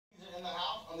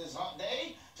hump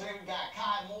day. Today we got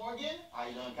Kai Morgan. How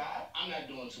you doing, Kai? I'm not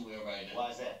doing too well right now. Why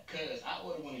is that? Because I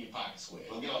ordered one of your pocket squares.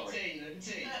 Well, Let me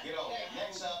tell you. Get over it.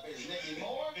 Next up is Nikki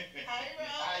Moore. Hey, bro.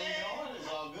 How you doing? It's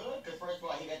all good. Because first of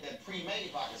all, he got that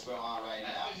pre-made pocket square on right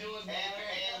now. That's yours,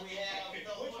 and we have, which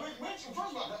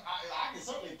first of all, I can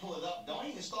certainly pull it up. Don't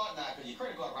even start now because your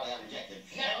credit card probably got rejected.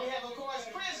 And we have, of course,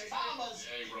 Chris Thomas.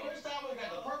 Hey, bro. Chris Thomas got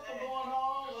the purple going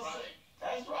on.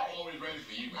 That's right. I'm always ready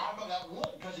for you, man. I'm about to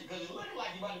look because you're looking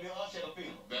like you're about to be an usher at a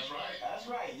funeral. That's right. That's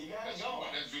right. You got to go.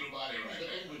 That's your body right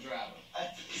there. Uber driver.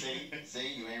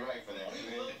 see, you ain't right for that. We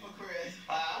was looking for Chris.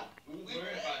 Huh? We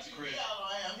worried about you, Chris.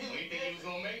 We didn't think he was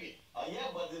going to make it.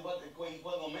 Yeah, but he wasn't going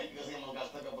to make it because he almost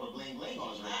got stuck up with a bling bling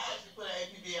on his I wrist. actually put an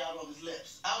APB out on his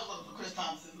lips. I was looking for Chris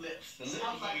Thomas's lips. The lips I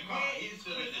was like, in the car. where is He's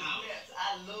still in Chris's the house. lips? I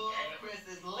love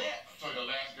Chris's lips. So the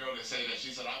last girl that said that,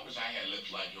 she said, I wish I had lips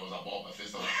like yours. I bought my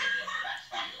sister like that.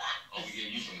 I'm going to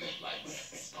give you some lips like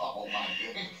that. Oh, my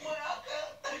goodness. Welcome.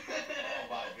 Oh,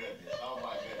 my goodness. Oh,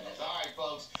 my goodness. All right,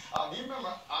 folks. Do you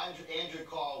remember Andrew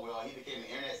Caldwell? He became an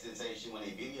internet sensation when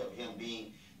a video of him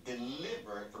being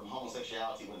delivered from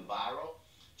homosexuality went viral.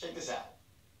 Check this out.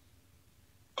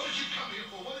 What did you come here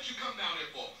for? What did you come down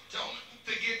here for? Tell me.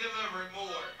 To get delivered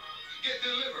more. Get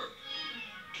delivered.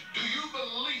 Do you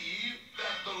believe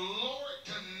that the Lord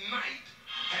tonight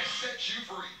has set you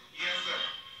free? Yes, sir.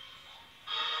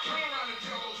 Turn around and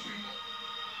tell those people.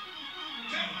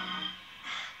 Tell them.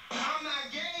 I'm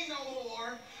not gay no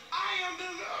more. I am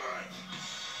delivered.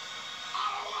 I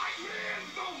don't like men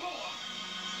no more.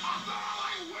 I said I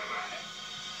like women.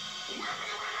 Women.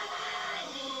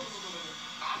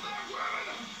 I said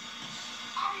women.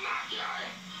 I'm not gay.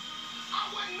 I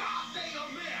would not date a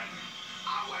man.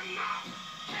 I would not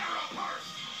carry a purse.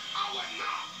 I would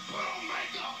not put on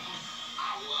makeup. I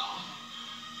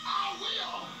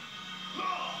will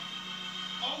love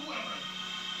a woman.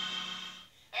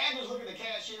 Andrew's looking to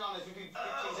cash in on his 15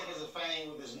 seconds of fame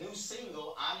with his new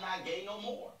single, I'm Not Gay No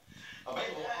More.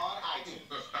 Available on iTunes.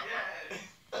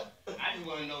 I just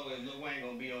want to know if Lil Wayne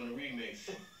going to be on the remix.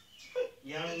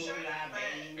 Young Moolah,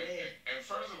 baby. And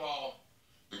first of all,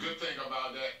 the good thing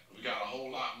about that, we got a whole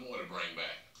lot more to bring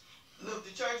back. Look,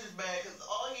 the church is bad because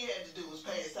all he had to do was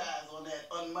pay his tithes on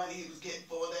the money he was getting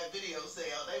for that video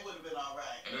sale. They would have been all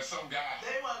right. And there's some guy.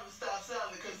 They wanted him to stop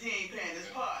selling it because he ain't paying his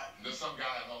part. There's some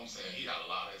guy at home saying he got a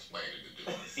lot of explaining to do.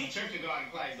 See, Church of God in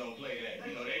Christ don't play that.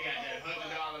 You know, they got that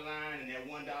 $100 line and that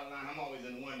 $1 line. I'm always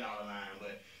in the $1 line,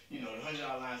 but, you know, the $100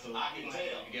 line, so I can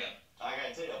tell. Together. I got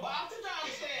to tell you. But I'm still trying to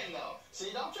understand, though. See,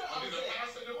 I'm trying to Did the understand.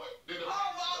 pastor do it? No,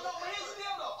 but here's the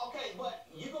deal, though. Okay, but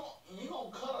you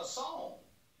gonna cut a song.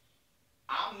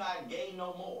 I'm Not Gay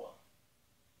No More.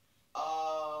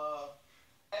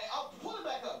 And I'll pull it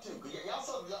back up too, cause y'all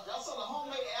saw the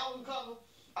homemade album cover.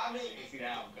 I mean, You see the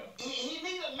album cover. he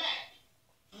need a Mac.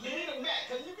 He need a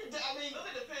Mac, cause you can. I mean, Look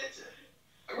at the picture.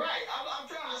 right? I'm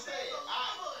trying to understand.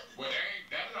 Well,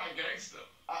 that's not gangster.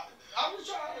 I'm just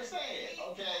trying to understand.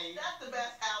 Okay. That's the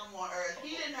best album on earth.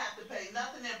 He didn't have to pay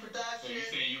nothing in production. So you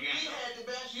saying you got He had the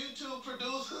best YouTube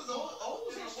producers.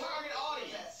 Who's his target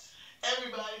audience?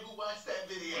 Everybody who watched that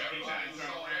video. Well, every time you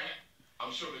turn around. I'm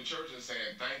sure the church is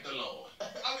saying, thank the Lord. I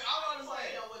mean, I'm I want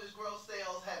to know what his gross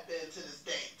sales have been to this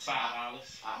date. $5.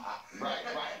 Right.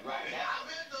 I've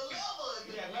been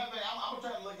delivered. Yeah, matter of fact, I'm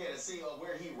trying to look at it, see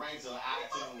where he ranks on He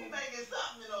must iTunes. be making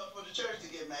something in order for the church to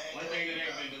get mad. One thing that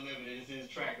ain't been delivered is his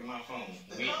track in my phone.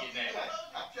 We ain't get that.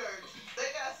 The church, they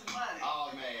got some money. Oh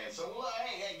man, so look,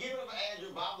 hey, give it up for Andrew.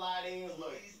 Bob Lightings,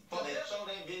 look, they showed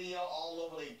that video all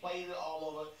over. They played it all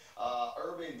over.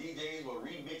 Urban DJs were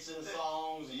remixing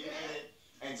songs,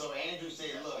 and so Andrew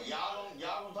said, "Look, y'all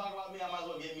gonna talk about me? I might as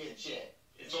well give me a check."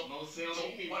 So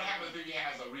what happens if he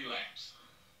has a relapse?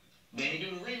 Then he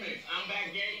do the remix. I'm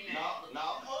back gay now.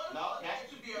 No, that's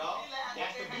the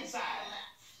B-side.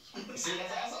 See,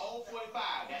 that's an old 45.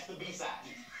 That's the B-side.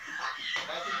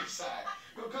 That's the B-side.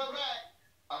 We'll come back.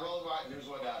 I roll right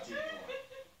NewsOne TV1.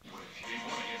 What if you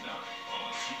want to get done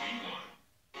on TVOne?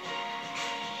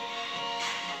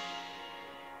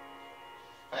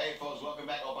 Hey folks, welcome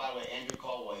back. Oh, by the way, Andrew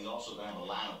Caldwell, he's also gonna have a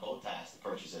line of bow ties to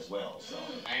purchase as well. So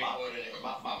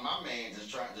my man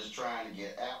just trying to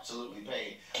get absolutely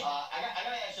paid. I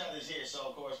gotta ask y'all this here. So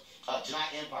of course,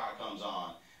 tonight Empire comes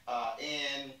on,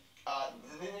 and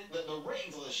the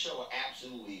ratings of the show are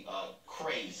absolutely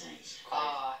crazy.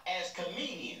 As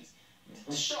comedians,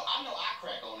 the show, I know I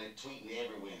crack on it, tweeting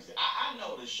every Wednesday. I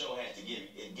know the show has to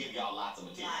give y'all lots of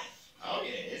material. Oh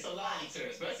yeah, it's a lot to it,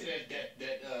 especially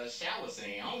that shower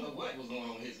scene. I don't know what was going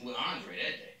on with Andre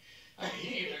that day. I mean,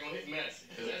 he ain't back on his medicine,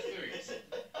 because that's serious.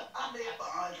 I'm there for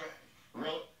Andre.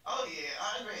 Really? Oh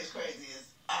yeah, Andre is crazy as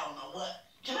I don't know what.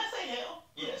 Can I say hell?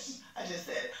 Yes.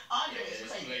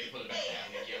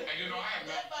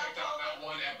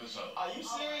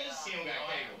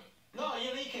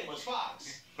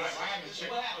 haven't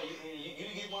checked. What happened? You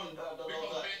didn't get one of those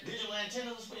digital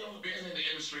antennas for your... Being in the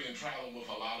industry and traveling with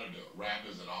a lot of the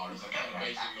rappers and artists, I kind of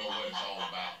basically know what it's all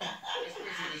about. Especially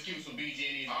the excuse from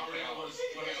BG and I already know what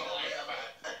it's all about.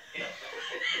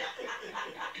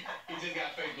 He just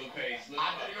got a Facebook page. Look,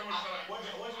 I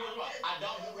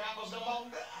don't do rappers no more.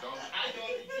 I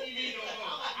don't do TV no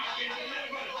more. I can't do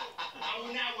it. I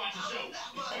will not watch the show.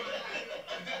 I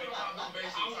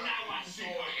will not watch the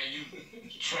show. And you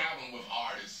traveling with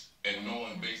artists and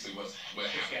knowing basically what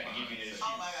happens.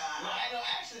 Oh my God. No,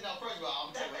 actually, no. First of all,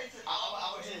 I'm gonna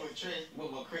tell you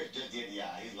what Chris just did to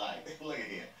y'all. He's like, look at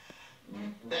him.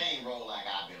 They ain't roll like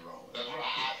I've been rolling. That's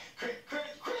right. Chris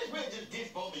really just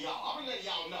dissed both of y'all. I'm gonna let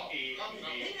y'all know. He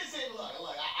just said, look,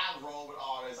 I roll with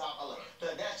artists. Look,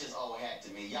 that's just old hat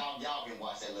to me. Y'all can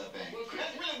watch that little thing. Well,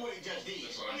 That's really what he just did.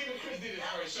 I mean, Chris did his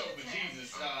first show for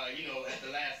Jesus, at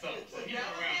the Last Supper. So he been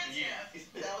around for years.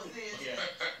 That was it. Yeah.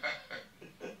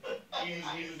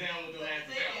 He was down with the Last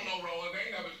Supper. They don't know rolling.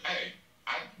 They never. Hey,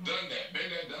 I've done that. Been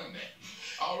there, done that.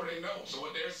 I already know. So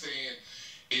what they're saying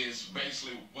is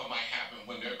basically what might happen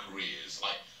when their career is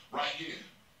like right here,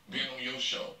 being on your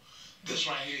show. This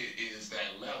right here is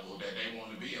that level that they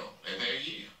want to be on, and they're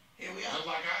here. Here we are. Just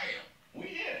like I am. We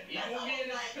here. You That's won't be in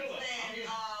this like pillar. saying,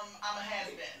 I'm a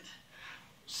has-been.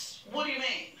 What do you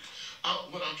mean?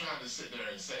 What I'm trying to sit there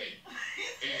and say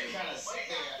is, Kind of sit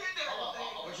there.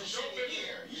 But you're sitting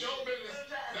here. Show business.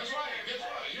 That's right. Guess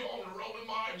what? You're on the Roland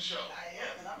Martin show. I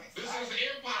am, and I'm This excited. is the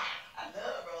empire. I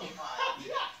love Roland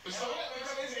Martin. So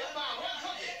Because it's empire. We're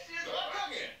cooking. We're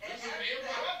cooking. this is the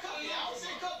empire. We're cooking. I don't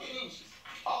see cooking.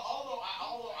 Although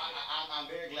I'm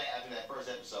very glad after that first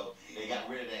episode they got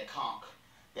rid of that conch,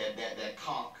 that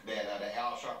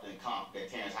Al Sharpton conch that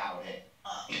Terrence Howard had.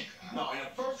 No, in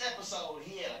the first episode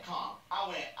he had a conch.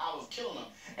 I was killing him,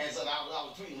 and so I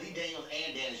was tweeting Lee Daniels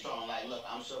and Danny Strong like, look,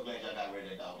 I'm so glad y'all got rid of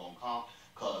that doggone conch,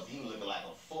 cause he was looking like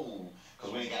a fool.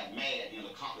 Cause when he got mad, the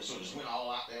conch sort of just went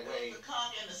all out that way. The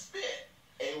conch and the spit.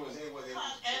 It was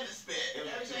Conch and the spit. It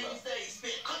was Everything too you say, you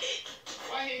spit. Cook it.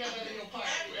 Why he ain't got nothing in your pocket?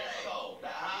 So,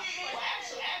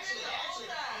 actually,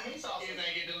 he needs to also,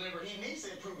 Everything get delivered. he needs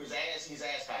to improve his ass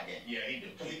cock game. Yeah, he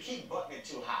do. Cause he keep buttoning it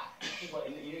too high. You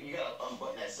gotta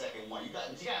unbutton that second one. You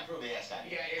gotta improve the ass cock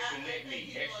He game. got extra neck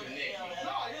meat. Extra neck meat.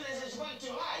 No, it's buttoned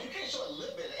too high. You can't show a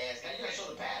little bit of ass cock. You gotta show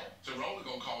the pattern. So Roland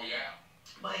gonna call you out.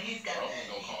 But he's got Roland's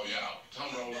gonna call you out.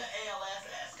 Tom The Roland. ALS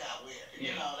ascot wear.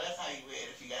 You Yeah. know, that's how you wear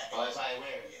it if you got Oh, that's how you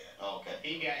wear it? Yeah. Okay.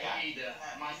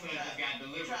 My son just got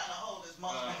delivered. Trying to hold his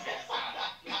muscle.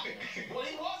 Well,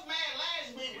 he was mad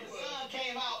last week when the son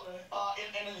came out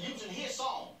and using his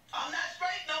song. I'm not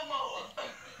straight no more.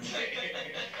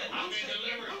 I've been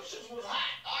delivered. Lucius was hot.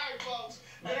 All right, folks.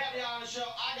 Good having y'all on the show.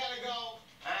 I gotta go.